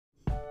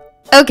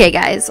Okay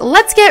guys,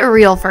 let's get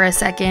real for a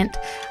second.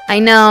 I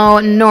know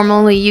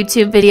normally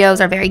YouTube videos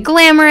are very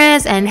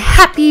glamorous and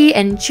happy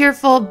and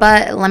cheerful,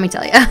 but let me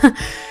tell you,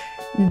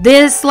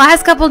 this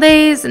last couple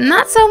days,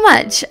 not so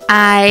much.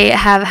 I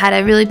have had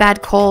a really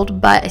bad cold,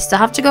 but I still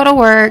have to go to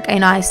work. I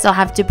know I still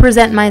have to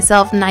present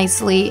myself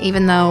nicely,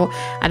 even though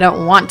I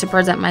don't want to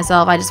present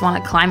myself. I just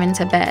want to climb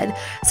into bed.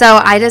 So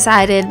I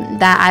decided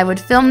that I would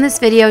film this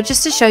video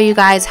just to show you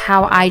guys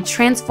how I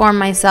transform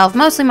myself,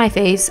 mostly my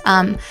face.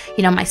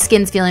 You know, my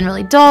skin's feeling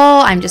really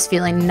dull. I'm just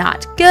feeling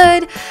not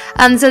good.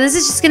 So this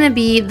is just going to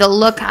be the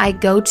look I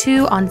go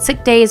to on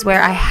sick days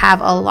where I have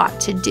a lot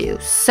to do.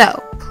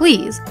 So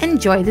please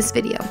enjoy this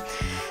video.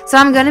 So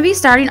I'm going to be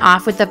starting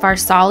off with the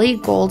Farsali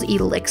Gold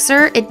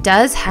Elixir. It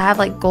does have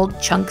like gold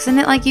chunks in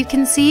it, like you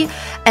can see,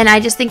 and I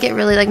just think it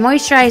really like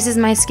moisturizes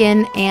my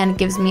skin and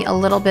gives me a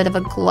little bit of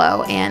a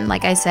glow. And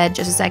like I said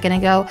just a second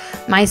ago,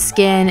 my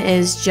skin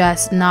is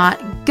just not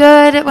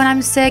good when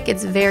I'm sick.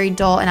 It's very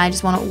dull and I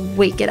just want to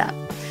wake it up.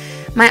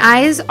 My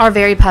eyes are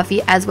very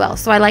puffy as well,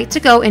 so I like to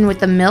go in with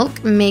the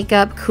Milk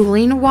Makeup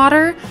Cooling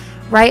Water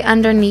right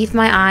underneath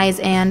my eyes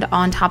and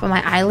on top of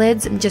my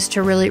eyelids, just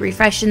to really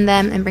refreshen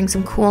them and bring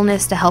some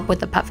coolness to help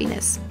with the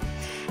puffiness.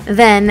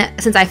 Then,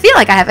 since I feel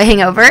like I have a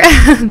hangover,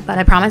 but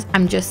I promise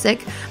I'm just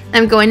sick,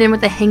 I'm going in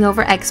with the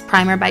HangoverX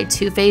primer by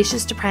Too Faced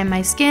just to prime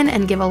my skin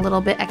and give a little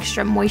bit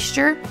extra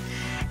moisture.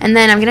 And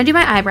then I'm going to do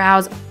my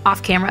eyebrows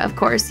off camera, of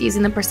course,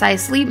 using the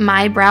Precisely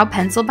My Brow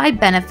Pencil by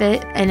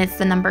Benefit, and it's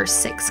the number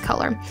 6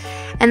 color.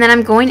 And then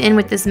I'm going in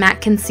with this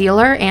MAC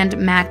concealer and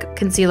MAC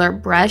concealer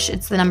brush.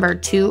 It's the number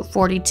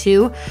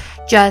 242,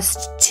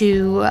 just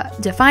to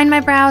define my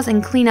brows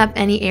and clean up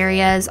any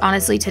areas.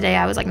 Honestly, today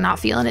I was like not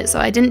feeling it, so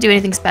I didn't do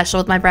anything special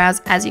with my brows,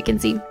 as you can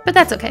see, but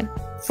that's okay.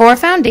 For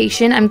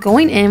foundation, I'm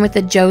going in with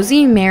the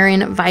Josie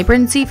Maran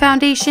Vibrancy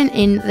foundation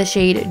in the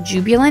shade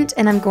Jubilant,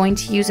 and I'm going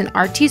to use an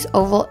Artis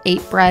Oval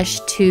 8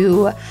 brush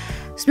to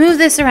smooth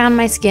this around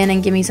my skin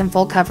and give me some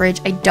full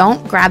coverage. I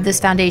don't grab this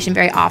foundation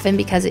very often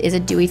because it is a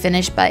dewy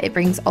finish, but it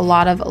brings a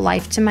lot of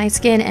life to my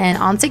skin, and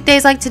on sick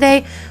days like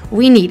today,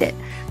 we need it.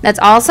 That's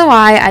also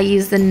why I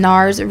use the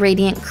Nars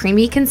Radiant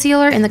Creamy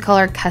Concealer in the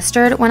color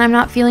Custard when I'm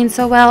not feeling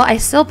so well. I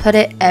still put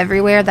it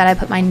everywhere that I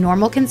put my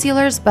normal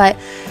concealers, but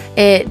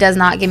it does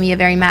not give me a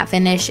very matte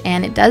finish,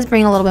 and it does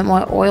bring a little bit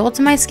more oil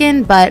to my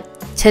skin, but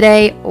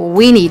today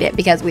we need it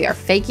because we are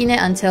faking it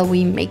until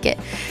we make it.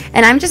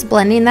 And I'm just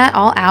blending that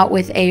all out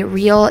with a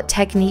Real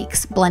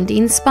Techniques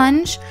blending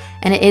sponge,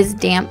 and it is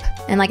damp.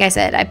 And like I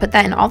said, I put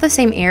that in all the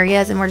same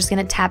areas, and we're just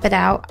going to tap it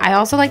out. I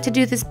also like to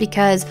do this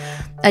because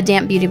a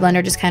damp beauty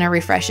blender just kind of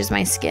refreshes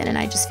my skin, and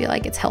I just feel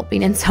like it's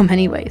helping in so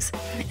many ways.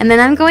 And then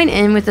I'm going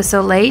in with the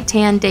Soleil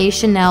Tan de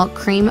Chanel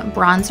Cream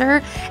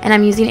Bronzer, and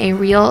I'm using a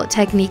Real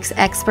Techniques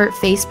Expert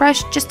face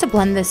brush just to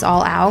blend this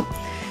all out.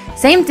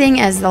 Same thing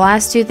as the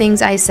last two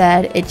things I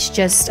said, it's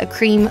just a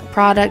cream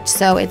product,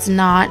 so it's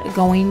not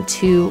going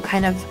to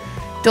kind of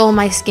dull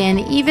my skin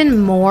even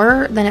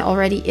more than it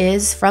already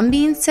is from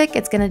being sick.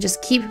 It's going to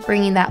just keep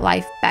bringing that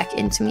life back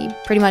into me.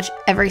 Pretty much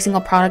every single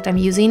product I'm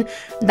using,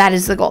 that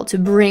is the goal, to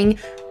bring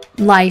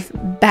life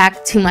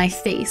back to my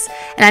face.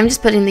 And I'm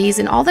just putting these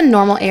in all the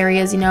normal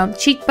areas, you know,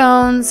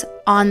 cheekbones,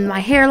 on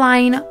my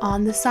hairline,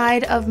 on the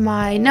side of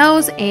my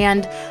nose,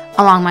 and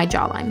along my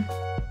jawline.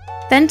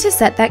 Then to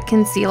set that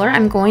concealer,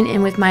 I'm going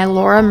in with my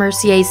Laura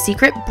Mercier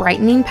Secret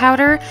Brightening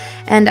Powder,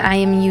 and I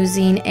am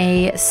using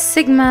a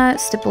Sigma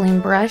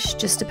stippling brush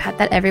just to pat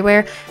that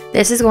everywhere.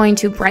 This is going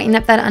to brighten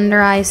up that under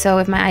eye, so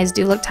if my eyes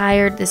do look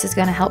tired, this is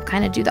going to help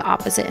kind of do the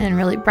opposite and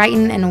really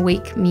brighten and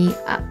wake me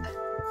up.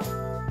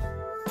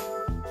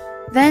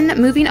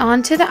 Then moving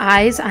on to the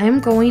eyes, I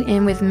am going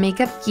in with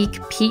Makeup Geek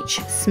Peach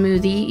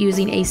Smoothie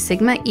using a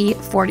Sigma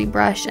E40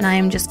 brush, and I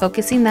am just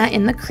focusing that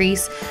in the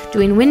crease,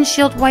 doing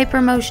windshield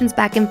wiper motions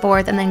back and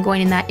forth, and then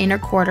going in that inner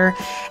quarter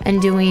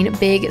and doing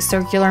big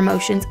circular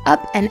motions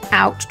up and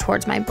out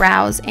towards my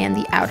brows and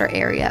the outer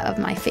area of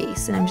my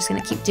face. And I'm just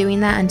going to keep doing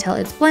that until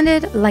it's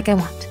blended like I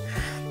want.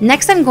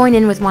 Next, I'm going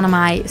in with one of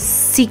my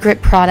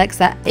secret products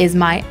that is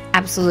my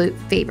absolute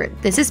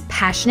favorite. This is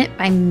Passionate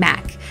by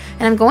MAC,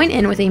 and I'm going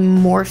in with a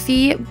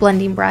Morphe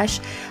blending brush.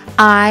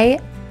 I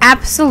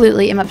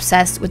absolutely am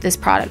obsessed with this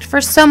product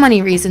for so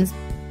many reasons.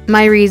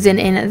 My reason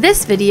in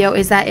this video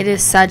is that it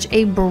is such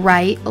a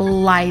bright,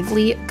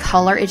 lively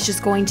color. It's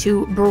just going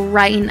to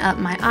brighten up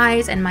my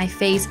eyes and my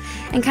face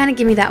and kind of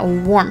give me that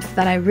warmth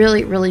that I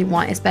really, really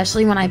want,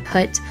 especially when I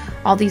put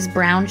all these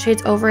brown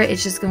shades over it.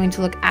 It's just going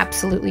to look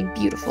absolutely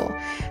beautiful.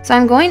 So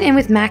I'm going in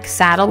with MAC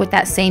Saddle with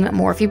that same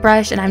Morphe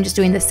brush, and I'm just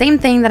doing the same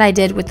thing that I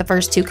did with the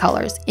first two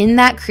colors, in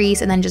that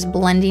crease and then just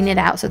blending it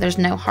out so there's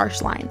no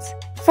harsh lines.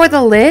 For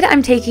the lid,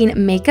 I'm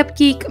taking Makeup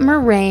Geek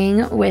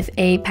Meringue with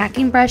a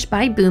packing brush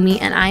by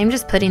Boomy, and I'm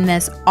just putting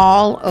this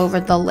all over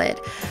the lid.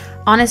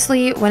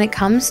 Honestly, when it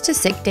comes to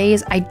sick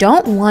days, I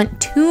don't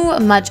want too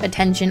much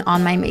attention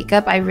on my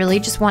makeup. I really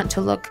just want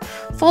to look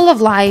full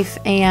of life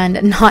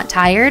and not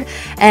tired.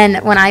 And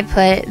when I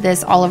put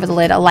this all over the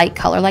lid, a light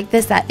color like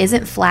this that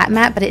isn't flat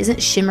matte, but it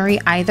isn't shimmery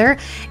either,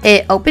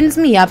 it opens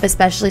me up,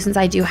 especially since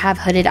I do have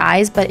hooded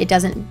eyes, but it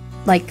doesn't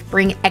like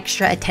bring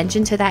extra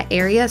attention to that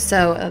area.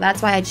 So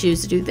that's why I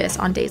choose to do this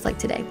on days like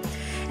today.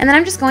 And then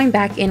I'm just going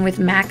back in with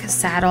MAC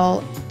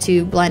Saddle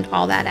to blend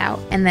all that out.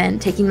 And then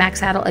taking MAC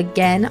Saddle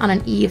again on an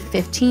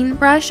E15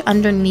 brush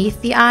underneath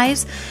the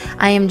eyes.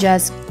 I am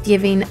just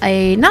giving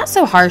a not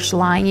so harsh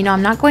line. You know,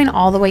 I'm not going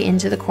all the way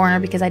into the corner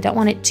because I don't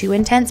want it too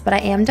intense, but I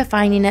am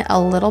defining it a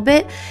little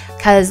bit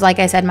because, like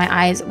I said, my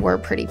eyes were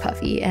pretty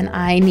puffy and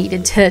I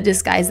needed to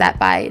disguise that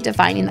by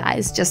defining the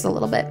eyes just a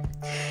little bit.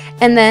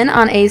 And then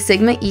on a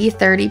Sigma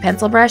E30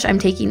 pencil brush, I'm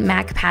taking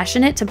MAC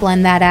Passionate to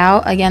blend that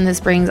out. Again, this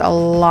brings a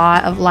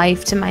lot of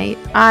life to my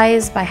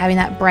eyes by having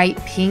that bright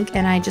pink,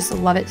 and I just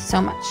love it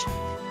so much.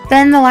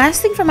 Then the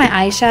last thing for my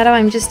eyeshadow,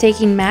 I'm just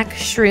taking MAC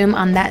Shroom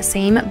on that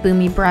same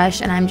boomy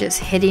brush, and I'm just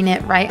hitting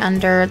it right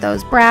under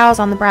those brows,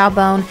 on the brow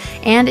bone,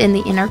 and in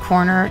the inner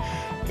corner.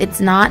 It's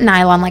not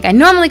nylon like I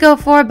normally go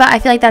for, but I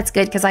feel like that's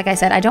good because, like I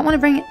said, I don't want to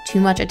bring too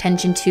much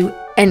attention to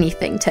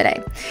anything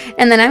today.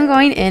 And then I'm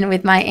going in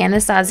with my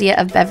Anastasia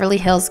of Beverly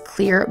Hills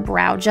Clear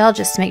Brow Gel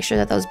just to make sure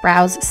that those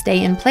brows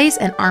stay in place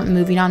and aren't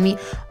moving on me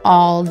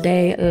all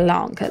day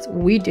long, because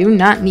we do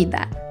not need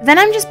that. Then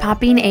I'm just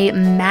popping a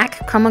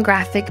MAC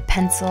Chromographic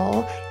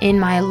pencil in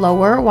my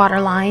lower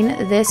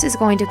waterline. This is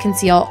going to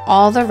conceal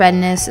all the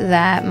redness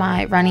that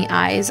my runny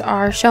eyes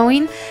are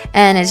showing,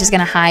 and it's just going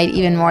to hide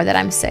even more that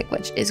I'm sick,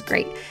 which is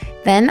great.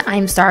 Then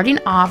I'm starting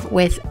off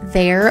with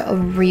their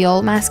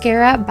Real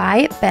Mascara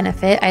by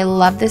Benefit. I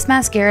love this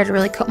mascara to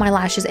really coat my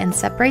lashes and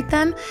separate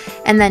them.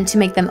 And then to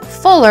make them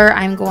fuller,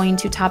 I'm going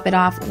to top it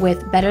off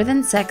with Better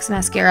Than Sex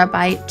Mascara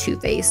by Too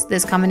Faced.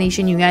 This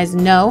combination, you guys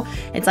know,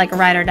 it's like a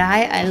ride or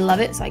die. I love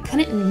it, so I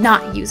couldn't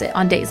not use it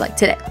on days like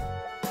today.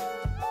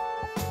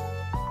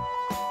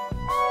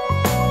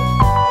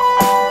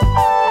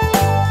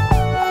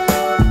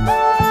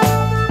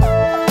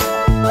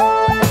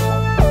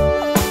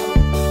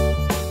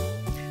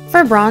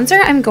 For bronzer,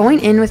 I'm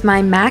going in with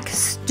my MAC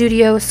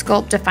Studio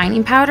Sculpt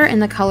Defining Powder in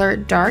the color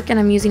Dark, and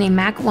I'm using a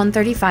MAC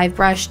 135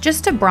 brush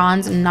just to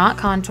bronze, not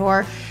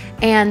contour.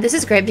 And this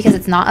is great because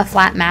it's not a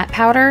flat matte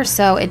powder,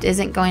 so it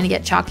isn't going to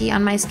get chalky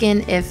on my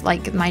skin if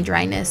like my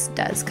dryness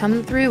does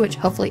come through, which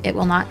hopefully it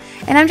will not.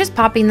 And I'm just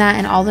popping that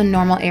in all the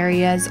normal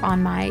areas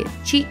on my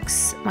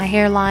cheeks, my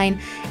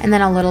hairline, and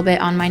then a little bit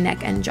on my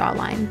neck and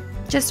jawline,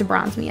 just to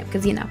bronze me up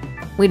because, you know,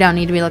 we don't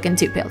need to be looking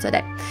too pale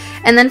today.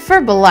 And then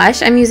for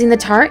blush, I'm using the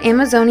Tarte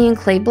Amazonian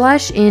Clay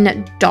Blush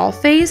in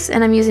Dollface,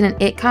 and I'm using an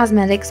IT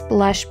Cosmetics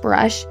blush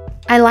brush.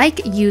 I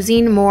like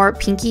using more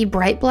pinky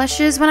bright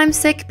blushes when I'm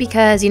sick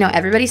because, you know,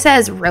 everybody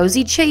says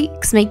rosy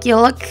cheeks make you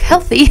look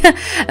healthy.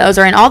 Those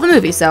are in all the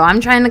movies, so I'm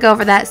trying to go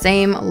for that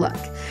same look.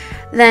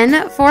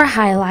 Then for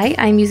highlight,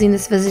 I'm using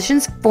this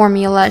Physicians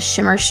Formula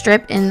Shimmer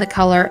Strip in the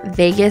color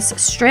Vegas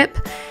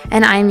Strip,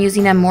 and I'm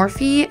using a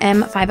Morphe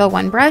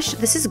M501 brush.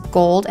 This is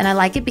gold, and I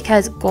like it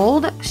because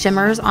gold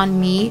shimmers on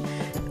me,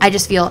 I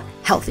just feel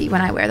healthy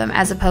when I wear them,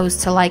 as opposed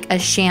to like a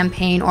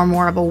champagne or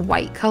more of a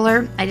white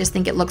color. I just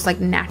think it looks like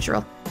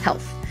natural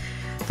health.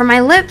 For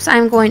my lips,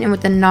 I'm going in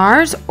with the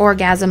Nars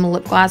Orgasm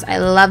Lip Gloss. I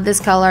love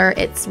this color.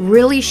 It's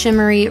really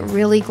shimmery,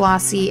 really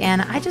glossy,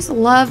 and I just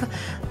love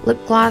lip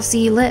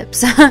glossy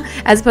lips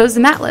as opposed to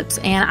matte lips,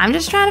 and I'm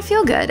just trying to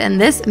feel good, and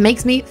this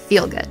makes me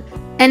feel good.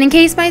 And in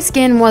case my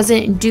skin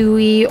wasn't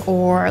dewy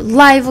or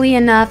lively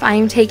enough,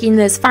 I'm taking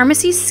this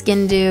Farmacy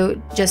Skin Dew,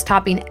 just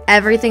topping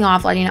everything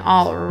off, letting it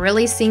all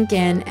really sink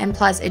in, and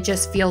plus it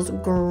just feels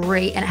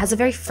great and it has a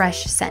very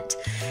fresh scent.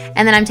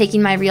 And then I'm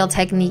taking my Real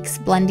Techniques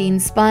blending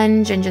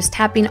sponge and just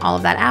tapping all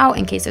of that out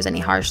in case there's any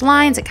harsh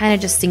lines. It kind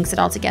of just sinks it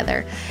all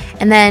together.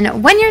 And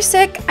then when you're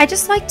sick, I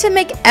just like to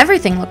make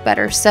everything look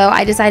better. So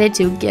I decided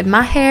to give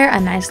my hair a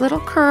nice little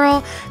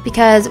curl,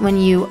 because when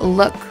you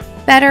look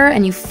better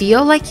and you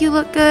feel like you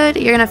look good,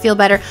 you're gonna feel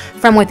better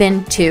from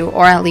within too,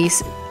 or at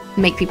least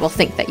make people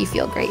think that you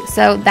feel great.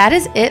 So that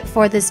is it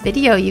for this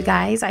video, you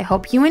guys. I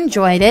hope you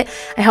enjoyed it.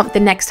 I hope the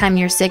next time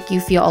you're sick you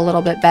feel a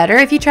little bit better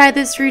if you try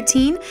this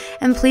routine,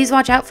 and please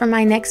watch out for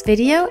my next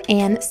video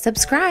and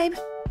subscribe.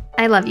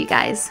 I love you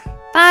guys.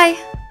 Bye.